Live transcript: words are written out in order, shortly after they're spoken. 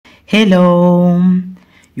Hello,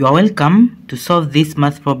 you are welcome to solve this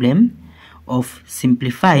math problem of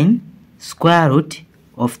simplifying square root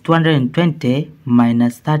of 220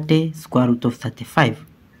 minus 30 square root of 35.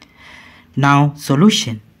 Now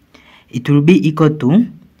solution, it will be equal to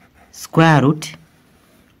square root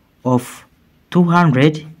of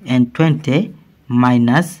 220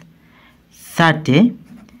 minus 30.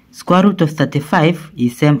 Square root of 35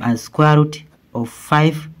 is same as square root of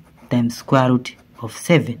 5 times square root of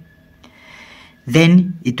 7.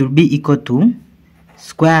 Then it will be equal to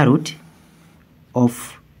square root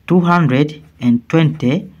of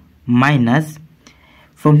 220 minus,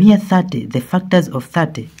 from here 30, the factors of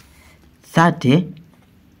 30,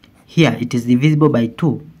 here it is divisible by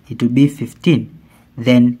 2, it will be 15,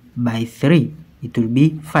 then by 3, it will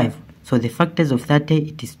be 5. So the factors of 30,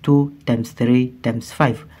 it is 2 times 3 times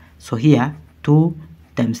 5. So here 2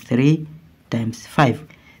 times 3 times 5,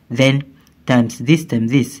 then times this,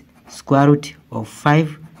 square root of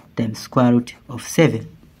 5 times square root of 7.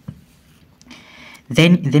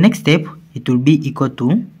 Then in the next step, it will be equal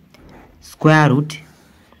to square root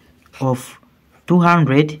of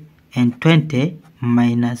 220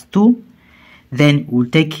 minus 2. Then we'll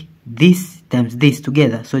take this times this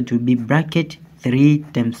together, so it will be bracket 3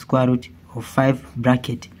 times square root of 5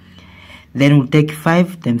 bracket. Then we'll take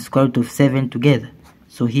 5 times square root of 7 together,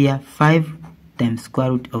 so here 5 times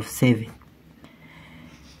square root of 7.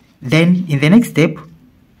 Then in the next step,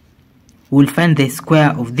 we'll find the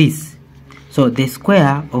square of this. So the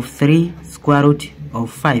square of 3 square root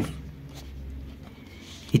of 5,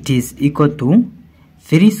 it is equal to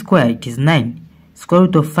 3 square, it is 9. Square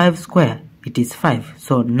root of 5 square, it is 5.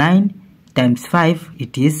 So 9 times 5,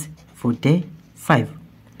 it is 45.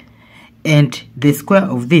 And the square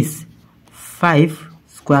of this, 5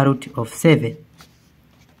 square root of 7.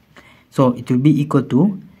 So it will be equal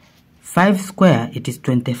to 5 square, it is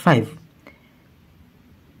 25.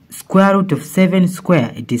 Square root of 7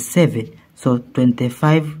 square, it is 7. So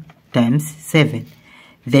 25 times 7.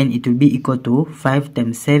 Then it will be equal to 5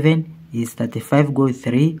 times 7 is 35, go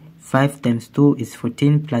 3. 5 times 2 is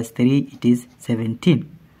 14 plus 3, it is 17.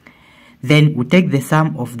 Then we take the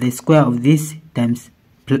sum of the square of this times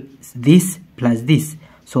this plus this.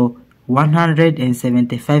 So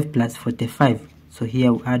 175 plus 45. So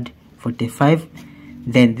here we add 45.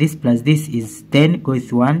 Then this plus this is 10, go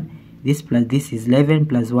with 1. This plus this is 11,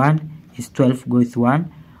 plus 1 is 12, go with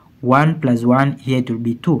 1. 1 plus 1, here it will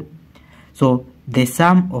be 2. So the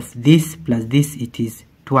sum of this plus this, it is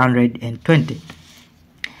 220.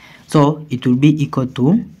 So it will be equal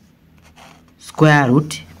to square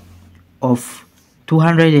root of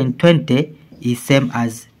 220 is same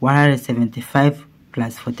as 175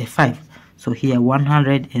 plus 45. So here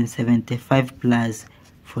 175 plus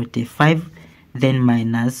 45, then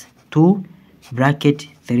minus 2 bracket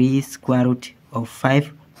 3 square root of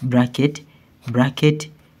 5 bracket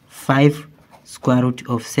 5 square root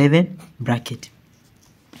of 7 bracket.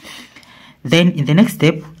 Then in the next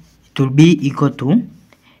step, it will be equal to,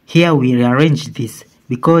 here we rearrange this,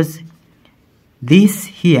 because this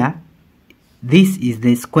here, this is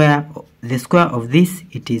the square of this,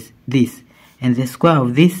 it is this, and the square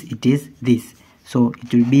of this, it is this. So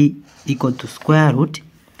it will be equal to square root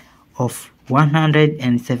of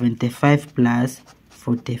 175 plus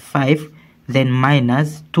 45, then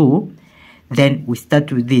minus 2. Then we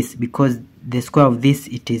start with this, because the square of this,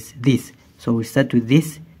 it is this. So we start with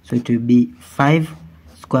this, so it will be 5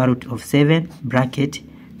 square root of 7 bracket,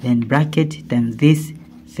 then bracket times this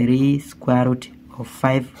 3 square root of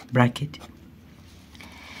 5 bracket.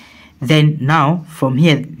 Then now from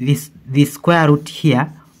here, this square root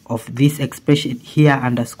here of this expression here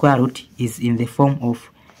under square root is in the form of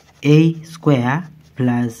a square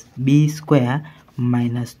plus b square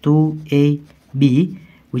minus 2ab,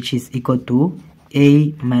 which is equal to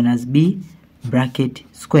a minus b bracket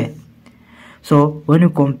square. So when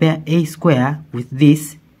you compare a square with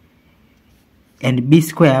this and b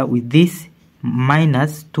square with this,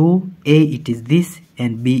 minus 2a, it is this,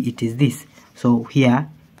 and b, it is this. So here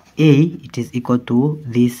a, it is equal to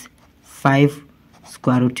this 5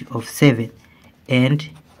 square root of 7,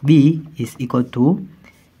 and b is equal to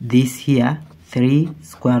this here 3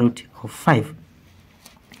 square root of 5.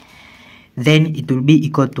 Then it will be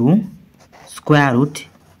equal to square root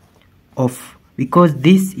of, because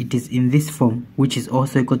this, it is in this form, which is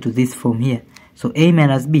also equal to this form here. So a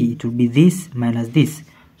minus b, it will be this minus this.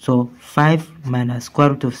 So 5 minus square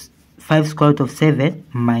root of 5 square root of 7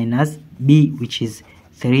 minus b, which is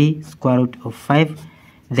 3 square root of 5,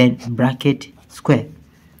 then bracket square.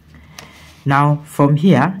 Now from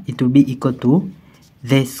here, it will be equal to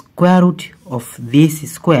the square root of this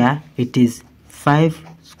square, it is 5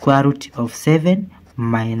 square root of 7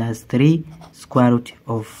 minus 3 square root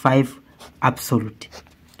of 5 absolute.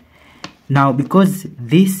 Now because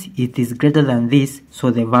this it is greater than this, so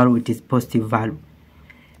the value it is positive value.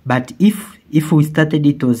 But if we started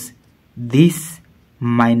it was this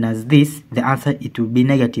minus this, the answer it will be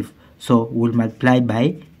negative. So we'll multiply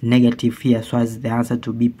by negative here so as the answer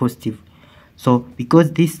to be positive. So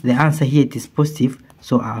because the answer here it is positive,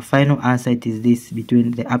 so our final answer it is this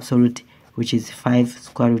between the absolute, which is 5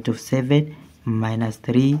 square root of 7 minus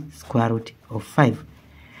 3 square root of 5.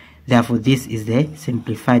 Therefore, this is the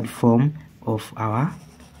simplified form of our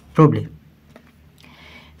problem.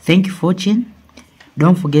 Thank you for watching.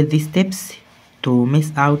 Don't forget these steps to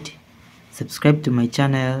miss out. Subscribe to my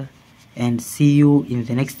channel and see you in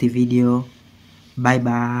the next video. Bye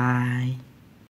bye.